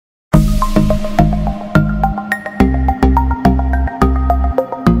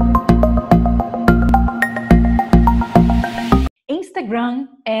Instagram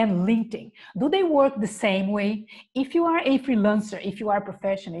and LinkedIn, do they work the same way? If you are a freelancer, if you are a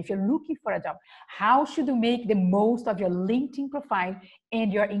professional, if you're looking for a job, how should you make the most of your LinkedIn profile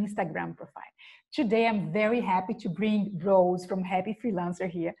and your Instagram profile? Today, I'm very happy to bring Rose from Happy Freelancer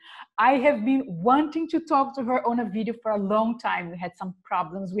here. I have been wanting to talk to her on a video for a long time. We had some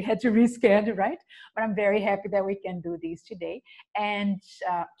problems. We had to reschedule, right? But I'm very happy that we can do this today. And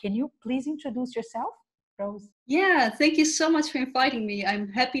can you please introduce yourself, Rose? Yeah, thank you so much for inviting me. I'm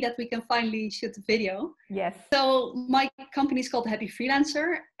happy that we can finally shoot the video. Yes. So my company is called Happy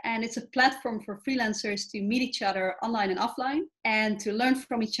Freelancer, and it's a platform for freelancers to meet each other online and offline and to learn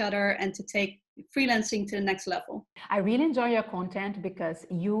from each other and to take freelancing to the next level. I really enjoy your content because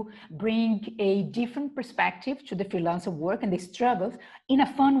you bring a different perspective to the freelancer work and the struggles in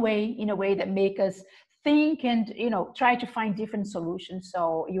a fun way, in a way that make us think and try to find different solutions.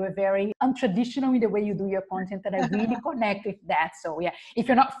 So you are very untraditional in the way you do your content, and I really connect with that. So yeah, if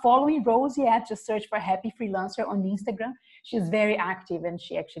you're not following Rose yet, just search for Happy Freelancer on Instagram. She's very active and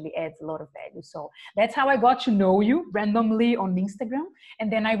she actually adds a lot of value. So that's how I got to know you randomly on Instagram.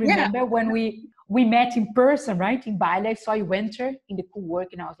 And then I remember when we met in person, right, in Bali. I saw you enter in the cool work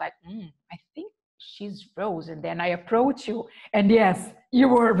and I was like, I think she's Rose. And then I approached you, and yes, you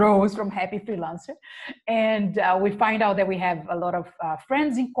were Rose from Happy Freelancer. And we find out that we have a lot of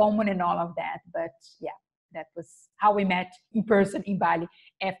friends in common and all of that. But yeah, that was how we met in person in Bali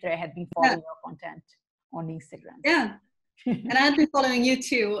after I had been following your content on Instagram. Yeah. And I had been following you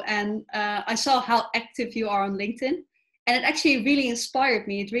too. And I saw how active you are on LinkedIn. And it actually really inspired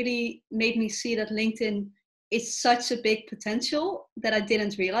me. It really made me see that LinkedIn is such a big potential that I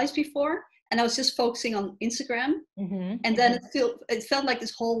didn't realize before. And I was just focusing on Instagram. Mm-hmm. And then it felt like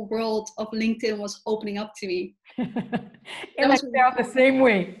this whole world of LinkedIn was opening up to me. And I felt the same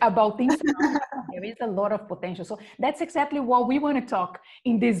way about Instagram. There is a lot of potential. So that's exactly what we want to talk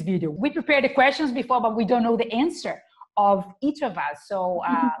in this video. We prepared the questions before, but we don't know the answer of each of us. So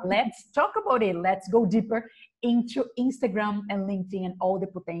let's talk about it. Let's go deeper into Instagram and LinkedIn and all the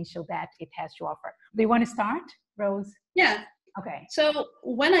potential that it has to offer. Do you want to start, Rose? Yeah. Okay. So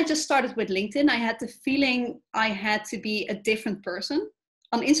when I just started with LinkedIn, I had the feeling I had to be a different person.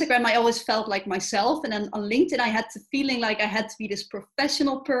 On Instagram, I always felt like myself. And then on LinkedIn, I had the feeling like I had to be this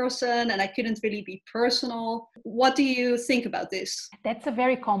professional person and I couldn't really be personal. What do you think about this? That's a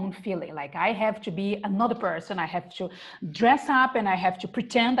very common feeling. Like I have to be another person. I have to dress up and I have to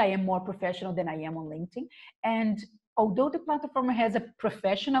pretend I am more professional than I am on LinkedIn. And although the platform has a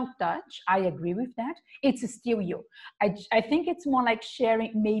professional touch, I agree with that, it's still you. I think it's more like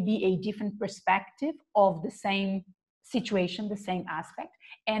sharing maybe a different perspective of the same situation, the same aspect,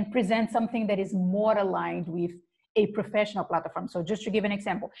 and present something that is more aligned with a professional platform. So just to give an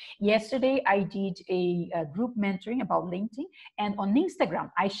example, yesterday I did a group mentoring about LinkedIn, and on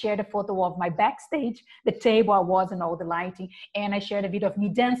Instagram, I shared a photo of my backstage, the table I was and all the lighting, and I shared a video of me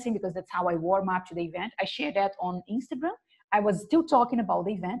dancing because that's how I warm up to the event. I shared that on Instagram. I was still talking about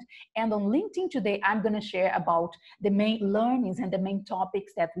the event, and on LinkedIn today, I'm going to share about the main learnings and the main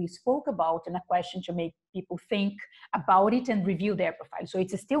topics that we spoke about and a question to make people think about it and review their profile. So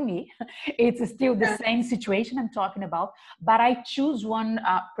it's still me. It's still the same situation I'm talking about, but I choose one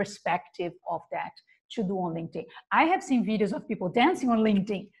perspective of that to do on LinkedIn. I have seen videos of people dancing on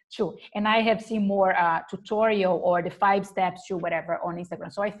LinkedIn too, and I have seen more tutorial or the 5 steps to whatever on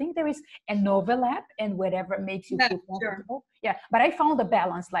Instagram. So I think there is an overlap and whatever makes you feel comfortable. Sure. Yeah, but I found a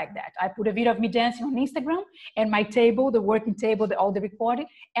balance like that. I put a video of me dancing on Instagram and my table, the working table, all the recording,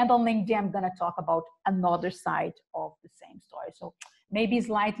 and on LinkedIn, I'm gonna talk about another side of the same story. So maybe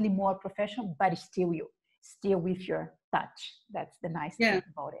slightly more professional, but still you. Still with your touch. That's the nice thing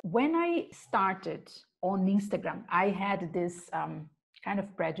about it. When I started on Instagram, I had this kind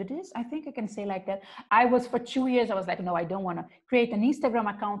of prejudice, I think I can say like that. I was for 2 years, I was like, no, I don't want to create an Instagram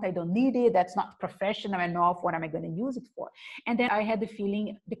account. I don't need it. That's not professional enough. What am I going to use it for? And then I had the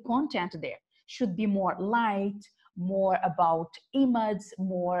feeling the content there should be more light, more about image,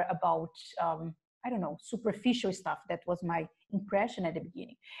 more about, I don't know, superficial stuff. That was my impression at the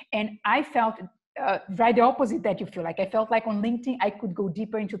beginning. And I felt right the opposite that you feel like. I felt like on LinkedIn, I could go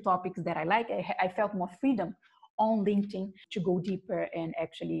deeper into topics that I like. I felt more freedom on LinkedIn to go deeper. And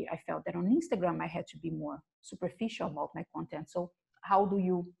actually, I felt that on Instagram, I had to be more superficial about my content. So how do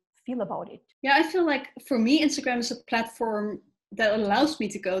you feel about it? Yeah, I feel like for me, Instagram is a platform that allows me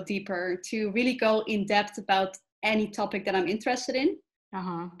to go deeper, to really go in depth about any topic that I'm interested in.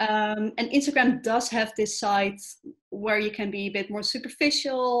 And Instagram does have this side where you can be a bit more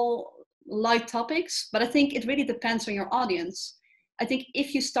superficial, light topics, but I think it really depends on your audience. I think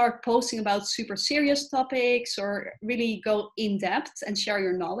if you start posting about super serious topics or really go in depth and share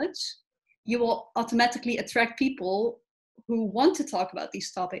your knowledge, you will automatically attract people who want to talk about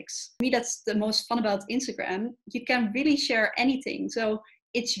these topics. For me, that's the most fun about Instagram. You can really share anything. So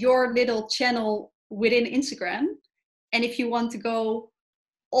it's your little channel within Instagram. And if you want to go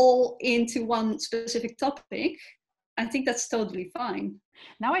all into one specific topic, I think that's totally fine.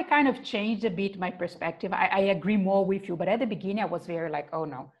 Now I kind of changed a bit my perspective. I agree more with you, but at the beginning I was very like, oh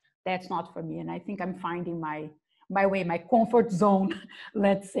no, that's not for me. And I think I'm finding my way, my comfort zone,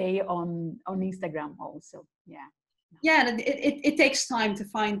 let's say, on Instagram also. Yeah. Yeah, and it takes time to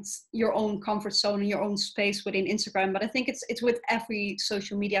find your own comfort zone and your own space within Instagram. But I think it's with every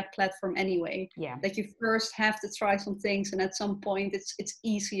social media platform anyway. Yeah. That you first have to try some things, and at some point it's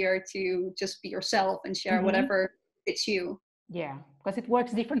easier to just be yourself and share whatever fits you. Yeah, because it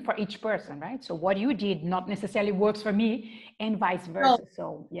works different for each person, right? So what you did not necessarily works for me, and vice versa. No.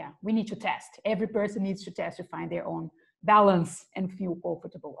 So yeah, we need to test. Every person needs to test to find their own balance and feel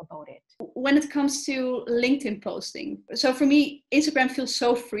comfortable about it. When it comes to LinkedIn posting, so for me, Instagram feels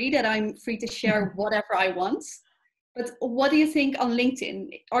so free that I'm free to share whatever I want. But what do you think on LinkedIn?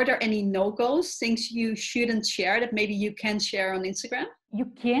 Are there any no-goes, things you shouldn't share that maybe you can share on Instagram? You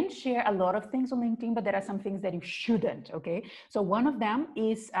can share a lot of things on LinkedIn, but there are some things that you shouldn't, okay? So one of them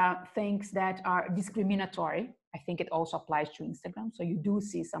is things that are discriminatory. I think it also applies to Instagram. So you do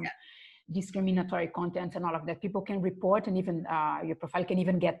see some discriminatory content and all of that. People can report, and even your profile can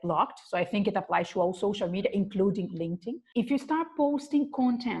even get blocked. So I think it applies to all social media, including LinkedIn. If you start posting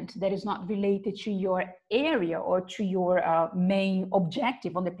content that is not related to your area or to your main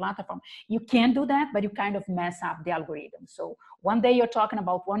objective on the platform, you can do that, but you kind of mess up the algorithm. So one day you're talking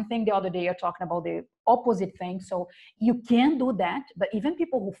about one thing, the other day you're talking about the opposite thing. So you can do that, but even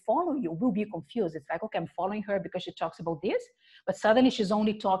people who follow you will be confused. It's like, okay, I'm following her because she talks about this, but suddenly she's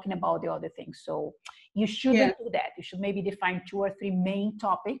only talking about the other things. So you shouldn't do that. You should maybe define 2 or 3 main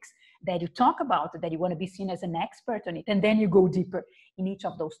topics that you talk about, that you want to be seen as an expert on it, and then you go deeper in each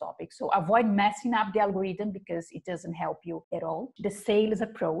of those topics. So avoid messing up the algorithm because it doesn't help you at all. The sales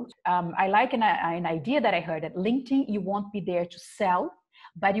approach. I like an idea that I heard at LinkedIn. You won't be there to sell,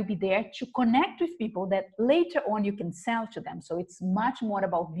 but you'll be there to connect with people that later on you can sell to them. So it's much more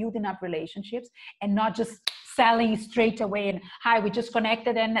about building up relationships and not just selling straight away and, hi, we just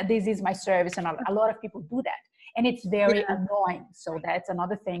connected and this is my service. And a lot of people do that. And it's very annoying. So that's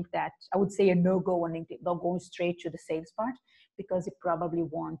another thing that I would say a no-go on LinkedIn, not going straight to the sales part, because it probably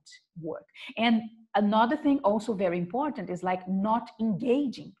won't work. And another thing also very important is like not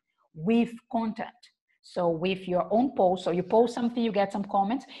engaging with content. So with your own post, so you post something, you get some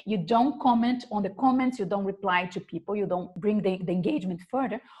comments, you don't comment on the comments, you don't reply to people, you don't bring the engagement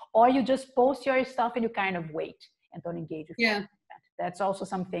further, or you just post your stuff and you kind of wait and don't engage with content. That's also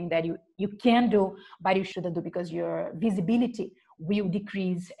something that you can do, but you shouldn't do, because your visibility will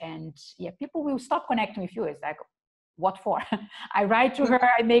decrease and people will stop connecting with you. It's like, what for? I write to her,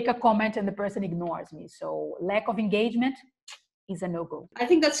 I make a comment and the person ignores me. So lack of engagement is a no-go. I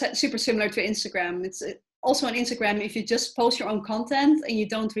think that's super similar to Instagram. It's also on Instagram, if you just post your own content and you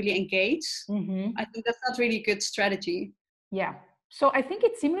don't really engage, I think that's not really a good strategy. Yeah. So I think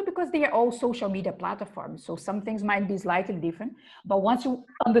it's similar because they are all social media platforms. So some things might be slightly different, but once you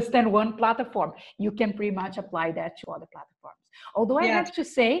understand one platform, you can pretty much apply that to other platforms. Although I have to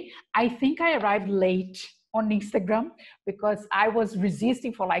say, I think I arrived late on Instagram because I was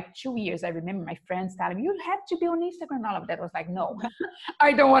resisting for like 2 years. I remember my friends telling me, you have to be on Instagram. All of that. I was like, no,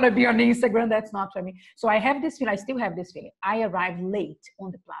 I don't want to be on Instagram. That's not for me. So I have this feeling, I still have this feeling. I arrived late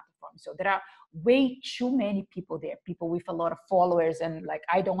on the platform. So there are way too many people there, people with a lot of followers. And like,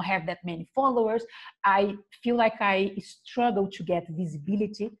 I don't have that many followers. I feel like I struggle to get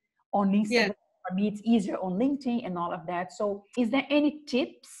visibility on Instagram. Yeah. For me, it's easier on LinkedIn and all of that. So is there any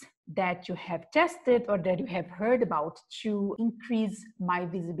tips that you have tested or that you have heard about to increase my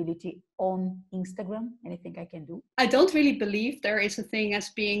visibility on Instagram? Anything I can do? I don't really believe there is a thing as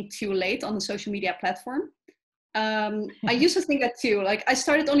being too late on a social media platform. I used to think that too. Like, I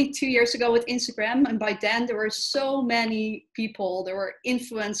started only 2 years ago with Instagram, and by then there were so many people. There were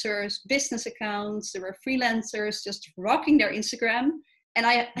influencers, business accounts, there were freelancers just rocking their Instagram. And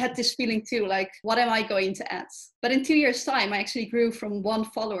I had this feeling too, like, what am I going to add? But in 2 years' time, I actually grew from 1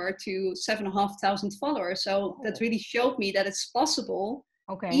 follower to 7,500 followers. So that really showed me that it's possible,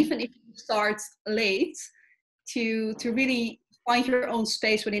 even if you start late, to really find your own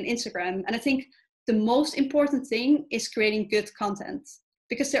space within Instagram. And I think the most important thing is creating good content,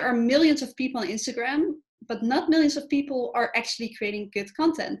 because there are millions of people on Instagram, but not millions of people are actually creating good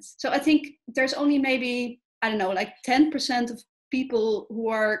content. So I think there's only maybe, I don't know, like 10% of people who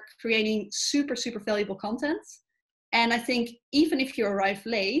are creating super, super valuable content. And I think even if you arrive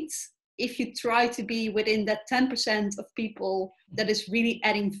late, if you try to be within that 10% of people that is really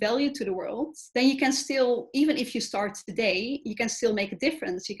adding value to the world, then you can still, even if you start today, you can still make a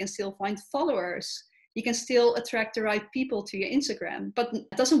difference. You can still find followers. You can still attract the right people to your Instagram. But it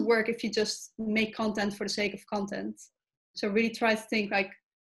doesn't work if you just make content for the sake of content. So really try to think like,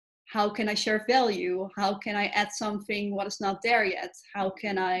 how can I share value? How can I add something what is not there yet? How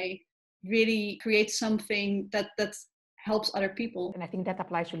can I really create something that helps other people? And I think that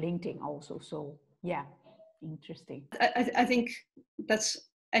applies to LinkedIn also. So yeah, interesting. I think that's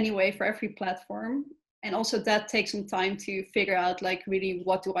anyway for every platform. And also that takes some time to figure out like really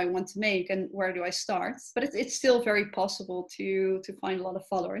what do I want to make and where do I start? But it's still very possible to find a lot of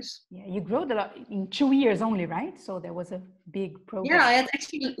followers. Yeah, you grew a lot in 2 years only, right? So there was a big progress. Yeah, I had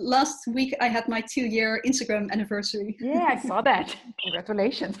actually last week I had my 2-year Instagram anniversary. Yeah, I saw that.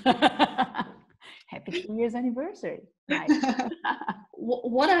 Congratulations. Happy 2 years anniversary. Nice.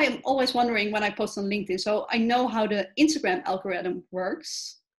 What I'm always wondering when I post on LinkedIn, so I know how the Instagram algorithm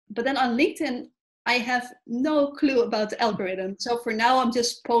works, but then on LinkedIn, I have no clue about the algorithm. So for now, I'm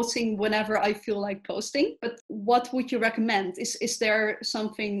just posting whenever I feel like posting. But what would you recommend? Is there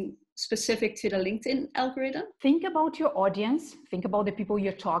something specific to the LinkedIn algorithm? Think about your audience, think about the people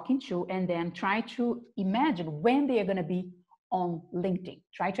you're talking to, and then try to imagine when they are going to be on LinkedIn.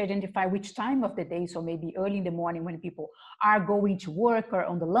 Try to identify which time of the day, so maybe early in the morning when people are going to work, or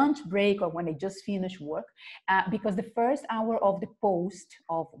on the lunch break, or when they just finish work, because the first hour of the post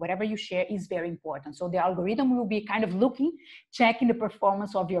of whatever you share is very important. So the algorithm will be kind of looking, checking the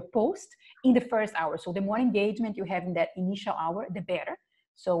performance of your post in the first hour. So the more engagement you have in that initial hour, the better.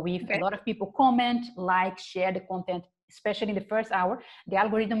 So if a lot of people comment, like, share the content, especially in the first hour, the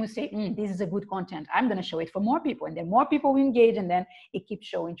algorithm will say, this is a good content. I'm going to show it for more people. And then more people will engage, and then it keeps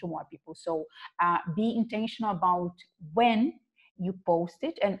showing to more people. So be intentional about when you post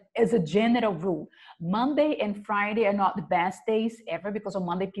it. And as a general rule, Monday and Friday are not the best days ever, because on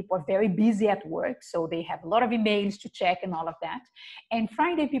Monday people are very busy at work. So they have a lot of emails to check and all of that. And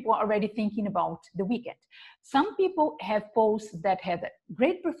Friday people are already thinking about the weekend. Some people have posts that have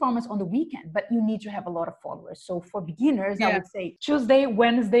great performance on the weekend, but you need to have a lot of followers. So for beginners, I would say Tuesday,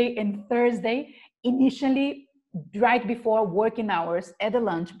 Wednesday, and Thursday, initially right before working hours, at the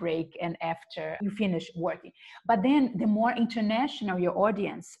lunch break, and after you finish working. But then the more international your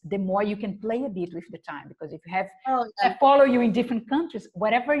audience, the more you can play a bit with the time, because if you have follow you in different countries,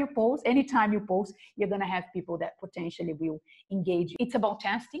 whatever you post, anytime you post, you're going to have people that potentially will engage you. It's about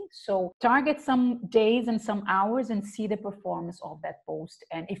testing. So target some days and some hours and see the performance of that post.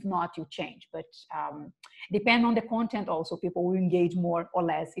 And if not, you change. But depend on the content also, people will engage more or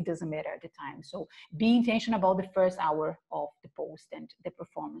less. It doesn't matter at the time. So be intentional about the first hour of the post and the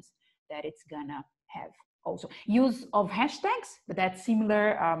performance that it's gonna have. Also use of hashtags, but that's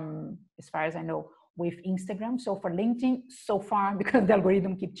similar as far as I know with Instagram. So for LinkedIn, so far, because the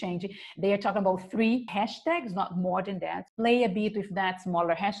algorithm keeps changing, they are talking about 3 hashtags, not more than that. Play a bit with that,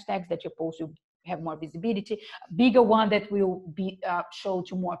 smaller hashtags that your post will have more visibility, a bigger one that will be shown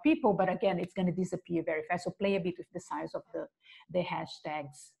to more people, but again, it's going to disappear very fast. So play a bit with the size of the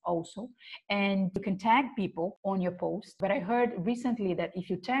hashtags also. And you can tag people on your post. But I heard recently that if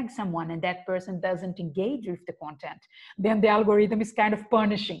you tag someone and that person doesn't engage with the content, then the algorithm is kind of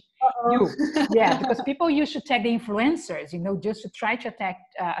punishing you. Yeah, because people used to tag the influencers, just to try to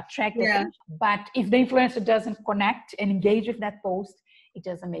attract attention. But if the influencer doesn't connect and engage with that post, it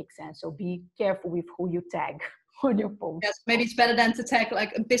doesn't make sense. So be careful with who you tag on your post. Yes, maybe it's better than to tag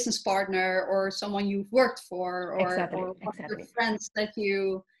like a business partner or someone you've worked for, or your friends that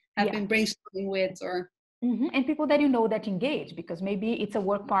you have been brainstorming with, or and people that that engage, because maybe it's a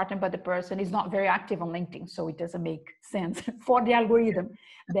work partner, but the person is not very active on LinkedIn. So it doesn't make sense for the algorithm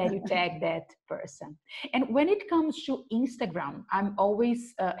that you tag that person. And when it comes to Instagram, I'm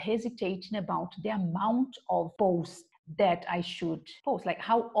always hesitating about the amount of posts that I should post. Like,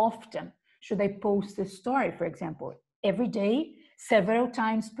 how often should I post a story, for example? Every day, several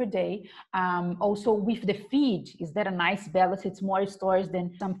times per day. Also with the feed, is that a nice balance? It's more stories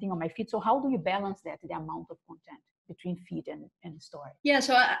than something on my feed. So how do you balance that, the amount of content between feed and story? Yeah,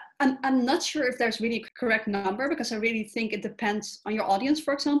 so I'm not sure if there's really a correct number, because I really think it depends on your audience,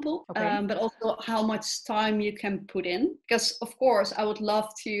 for example, but also how much time you can put in. Because of course, I would love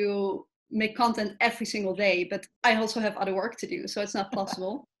to make content every single day, but I also have other work to do, so it's not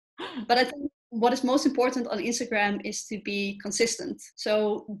possible. But I think what is most important on Instagram is to be consistent.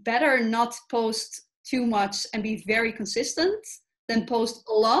 So better not post too much and be very consistent than post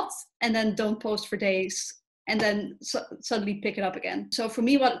a lot and then don't post for days and then suddenly pick it up again. So for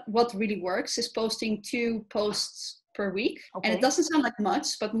me, what really works is posting 2 posts per week. Okay. And it doesn't sound like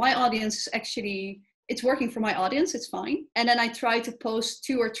much, but my audience is actually, it's working for my audience. It's fine. And then I try to post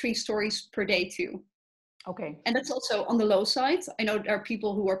 2 or 3 stories per day too. Okay. And that's also on the low side. I know there are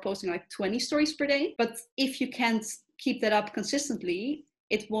people who are posting like 20 stories per day, but if you can't keep that up consistently,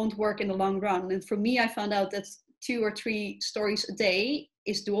 it won't work in the long run. And for me, I found out that 2 or 3 stories a day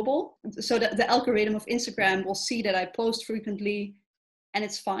is doable. So that the algorithm of Instagram will see that I post frequently and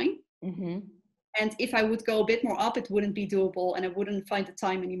it's fine. Mm-hmm. And if I would go a bit more up, it wouldn't be doable and I wouldn't find the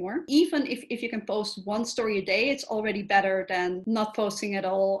time anymore. Even if you can post 1 story a day, it's already better than not posting at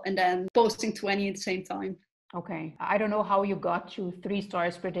all and then posting 20 at the same time. Okay. I don't know how you got to 3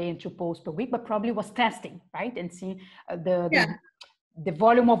 stories per day and 2 posts per week, but probably was testing, right? And see the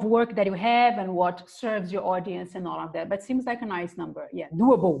volume of work that you have and what serves your audience and all of that. But seems like a nice number. Yeah,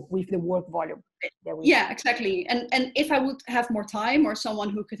 doable with the work volume that we have. Exactly. And if I would have more time or someone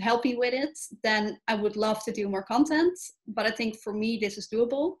who could help me with it, then I would love to do more content. But I think for me, this is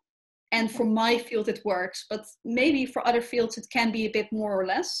doable. And for my field, it works. But maybe for other fields, it can be a bit more or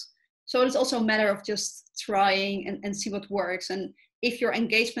less. So it's also a matter of just trying and see what works. And if your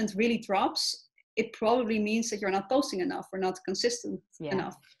engagement really drops, it probably means that you're not posting enough or not consistent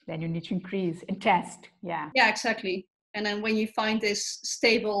enough. Then you need to increase and test. Yeah, exactly. And then when you find this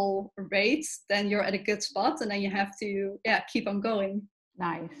stable rate, then you're at a good spot and then you have to keep on going.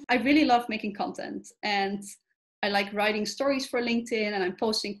 Nice. I really love making content and I like writing stories for LinkedIn and I'm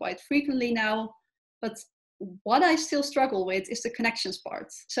posting quite frequently now. But what I still struggle with is the connections part.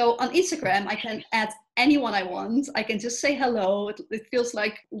 So on Instagram, I can add anyone I want. I can just say hello. It feels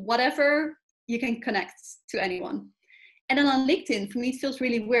like whatever, you can connect to anyone. And then on LinkedIn, for me, it feels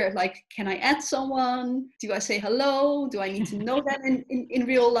really weird. Like, can I add someone? Do I say hello? Do I need to know them in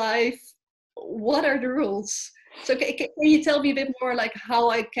real life? What are the rules? So can you tell me a bit more like how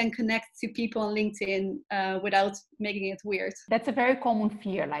I can connect to people on LinkedIn without making it weird? That's a very common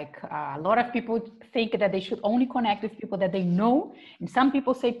fear. Like a lot of people think that they should only connect with people that they know. And some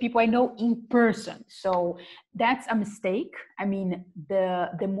people say people I know in person. So that's a mistake. I mean,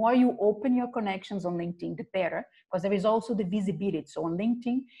 the more you open your connections on LinkedIn, the better, because there is also the visibility. So on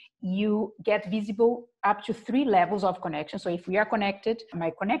LinkedIn, you get visible up to 3 levels of connection. So if we are connected,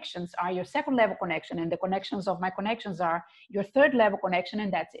 my connections are your 2nd level connection and the connections of my connections are your 3rd level connection,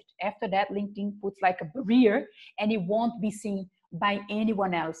 and that's it. After that, LinkedIn puts like a barrier and it won't be seen by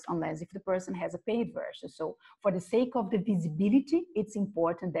anyone else unless if the person has a paid version. So for the sake of the visibility, it's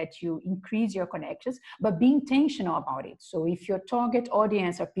important that you increase your connections, but be intentional about it. So if your target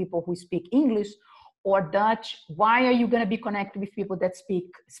audience are people who speak English or Dutch, why are you going to be connected with people that speak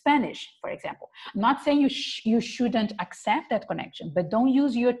Spanish, for example? I'm not saying you shouldn't accept that connection, but don't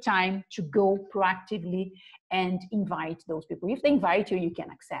use your time to go proactively and invite those people. If they invite you, you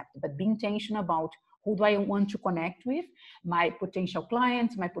can accept, but be intentional about who do I want to connect with, my potential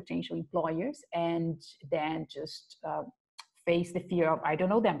clients, my potential employers, and then just face the fear of, I don't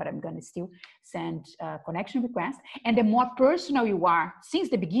know them, but I'm going to still send a connection request. And the more personal you are since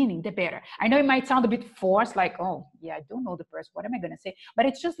the beginning, the better. I know it might sound a bit forced, like, oh, yeah, I don't know the person. What am I going to say? But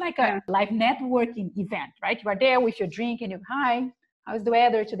it's just like a live networking event, right? You are there with your drink and you, hi, how's the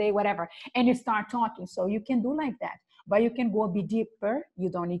weather today, whatever. And you start talking. So you can do like that. But you can go a bit deeper. You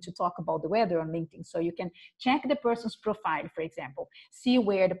don't need to talk about the weather on LinkedIn. So you can check the person's profile, for example, see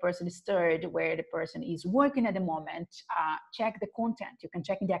where the person is stirred, where the person is working at the moment, check the content. You can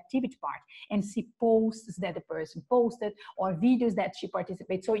check in the activity part and see posts that the person posted or videos that she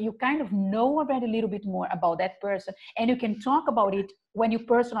participates. So you kind of know already a little bit more about that person and you can talk about it when you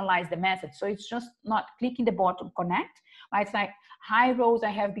personalize the message. So it's just not clicking the button, connect. It's like, hi, Rose,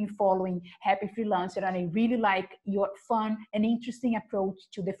 I have been following Happy Freelancer and I really like your fun and interesting approach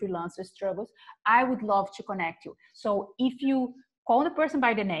to the freelancer struggles. I would love to connect you. So if you call the person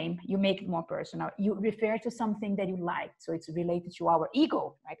by the name, you make it more personal. You refer to something that you like. So it's related to our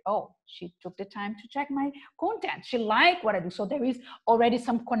ego. Like, oh, she took the time to check my content. She liked what I do. So there is already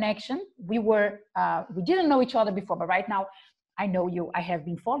some connection. We didn't know each other before, but right now, I know you, I have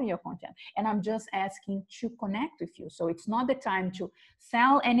been following your content and I'm just asking to connect with you. So it's not the time to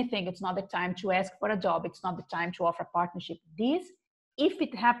sell anything. It's not the time to ask for a job. It's not the time to offer a partnership. This, if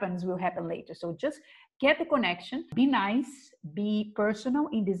it happens, will happen later. So just get the connection, be nice, be personal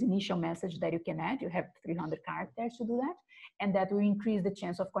in this initial message that you can add. You have 300 characters to do that. And that will increase the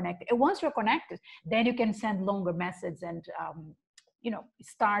chance of connecting. And once you're connected, then you can send longer messages and,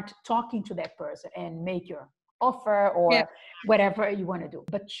 start talking to that person and make your offer or whatever you want to do.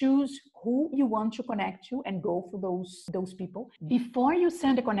 But choose who you want to connect to and go for those people. Before you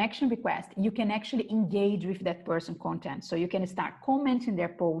send a connection request, you can actually engage with that person content. So you can start commenting their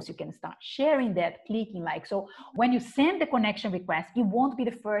posts, you can start sharing that, clicking like. So when you send the connection request, it won't be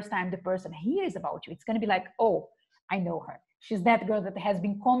the first time the person hears about you. It's going to be like, oh, I know her. She's that girl that has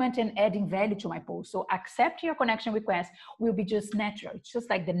been commenting, adding value to my post. So accept your connection request will be just natural. It's just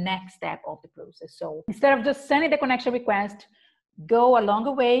like the next step of the process. So instead of just sending the connection request, go along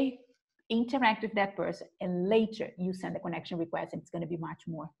the way, interact with that person, and later you send the connection request, and it's going to be much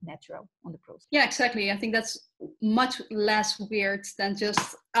more natural on the process. Yeah, exactly. I think that's much less weird than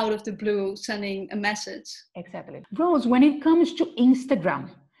just out of the blue sending a message. Exactly. Rose, when it comes to Instagram,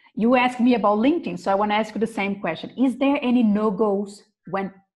 you asked me about LinkedIn, so I want to ask you the same question. Is there any no-goes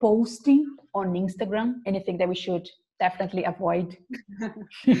when posting on Instagram? Anything that we should definitely avoid?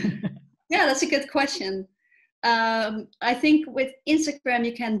 Yeah, that's a good question. I think with Instagram,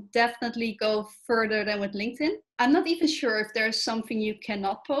 you can definitely go further than with LinkedIn. I'm not even sure if there's something you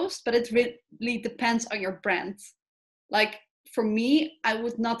cannot post, but it really depends on your brand. Like for me, I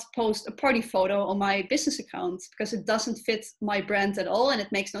would not post a party photo on my business account because it doesn't fit my brand at all and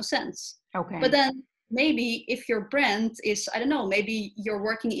it makes no sense. Okay. But then maybe if your brand is, I don't know, maybe you're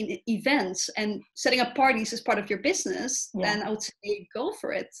working in events and setting up parties as part of your business, then I would say go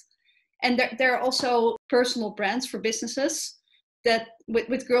for it. And there are also personal brands for businesses that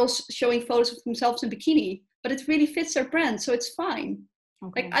with girls showing photos of themselves in bikini, but it really fits their brand, so it's fine.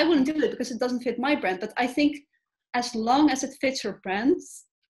 Okay. Like I wouldn't do it because it doesn't fit my brand, but I think as long as it fits your brand,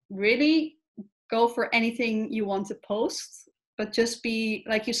 really go for anything you want to post, but just be,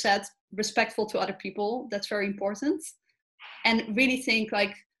 like you said, respectful to other people. That's very important. And really think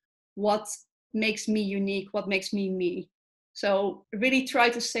like, what makes me unique? What makes me me? So really try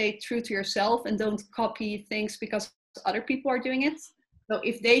to stay true to yourself and don't copy things because other people are doing it. So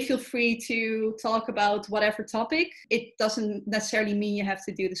if they feel free to talk about whatever topic, it doesn't necessarily mean you have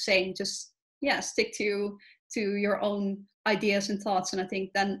to do the same. Just, stick to your own ideas and thoughts. And I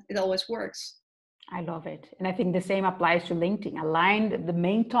think then it always works. I love it. And I think the same applies to LinkedIn. Align the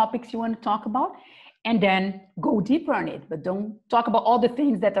main topics you want to talk about and then go deeper on it. But don't talk about all the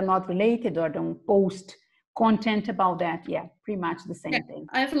things that are not related or don't post content about that. Yeah, pretty much the same thing.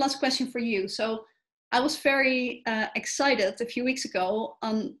 I have a last question for you. So I was very excited a few weeks ago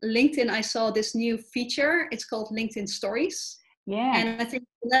on LinkedIn. I saw this new feature. It's called LinkedIn Stories. Yeah. And I think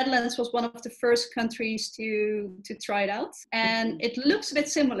the Netherlands was one of the first countries to try it out. And it looks a bit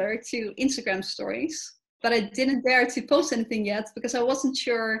similar to Instagram stories, but I didn't dare to post anything yet because I wasn't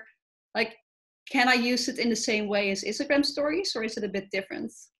sure, like, can I use it in the same way as Instagram stories or is it a bit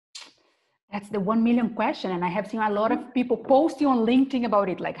different? That's the 1 million question. And I have seen a lot of people posting on LinkedIn about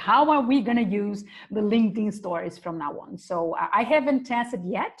it. Like, how are we going to use the LinkedIn stories from now on? So I haven't tested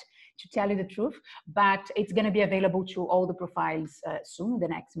yet, to tell you the truth, but it's going to be available to all the profiles soon, the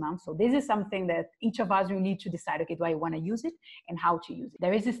next month. So this is something that each of us will need to decide, okay, do I want to use it and how to use it?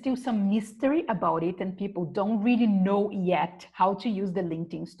 There is still some mystery about it and people don't really know yet how to use the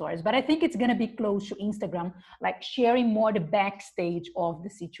LinkedIn stories, but I think it's going to be close to Instagram, like sharing more the backstage of the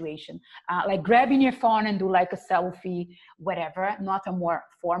situation, like grabbing your phone and do like a selfie, whatever, not a more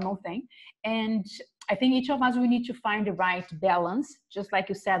formal thing. And I think each of us, we need to find the right balance, just like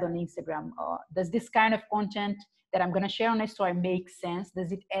you said on Instagram. Does this kind of content that I'm going to share on a story make sense?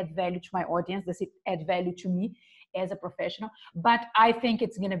 Does it add value to my audience? Does it add value to me as a professional? But I think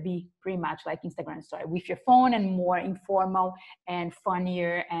it's going to be pretty much like Instagram story with your phone and more informal and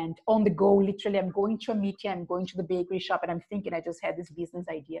funnier and on the go. Literally, I'm going to a meeting, I'm going to the bakery shop and I'm thinking I just had this business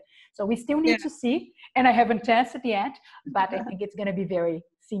idea. So we still need to see, and I haven't tested yet, but I think it's going to be very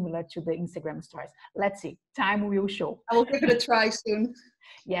similar to the Instagram stories. Let's see. Time will show. I will give it a try soon.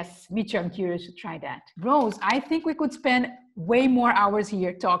 Yes, me too. I'm curious to try that. Rose, I think we could spend way more hours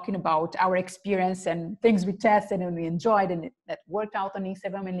here talking about our experience and things we tested and we enjoyed and that worked out on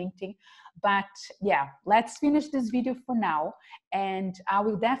Instagram and LinkedIn. But yeah, let's finish this video for now. And I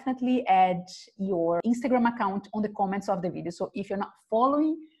will definitely add your Instagram account on the comments of the video. So if you're not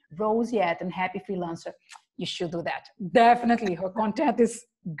following Rose yet and Happy Freelancer, you should do that. Definitely. Her content is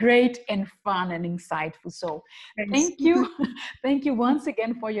great and fun and insightful. So thank you. Thank you once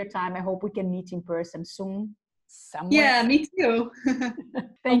again for your time. I hope we can meet in person soon somewhere. Yeah, me too.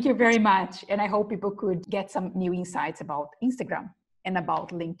 Thank you very much. And I hope people could get some new insights about Instagram and about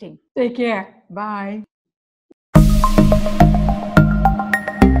LinkedIn. Take care. Bye.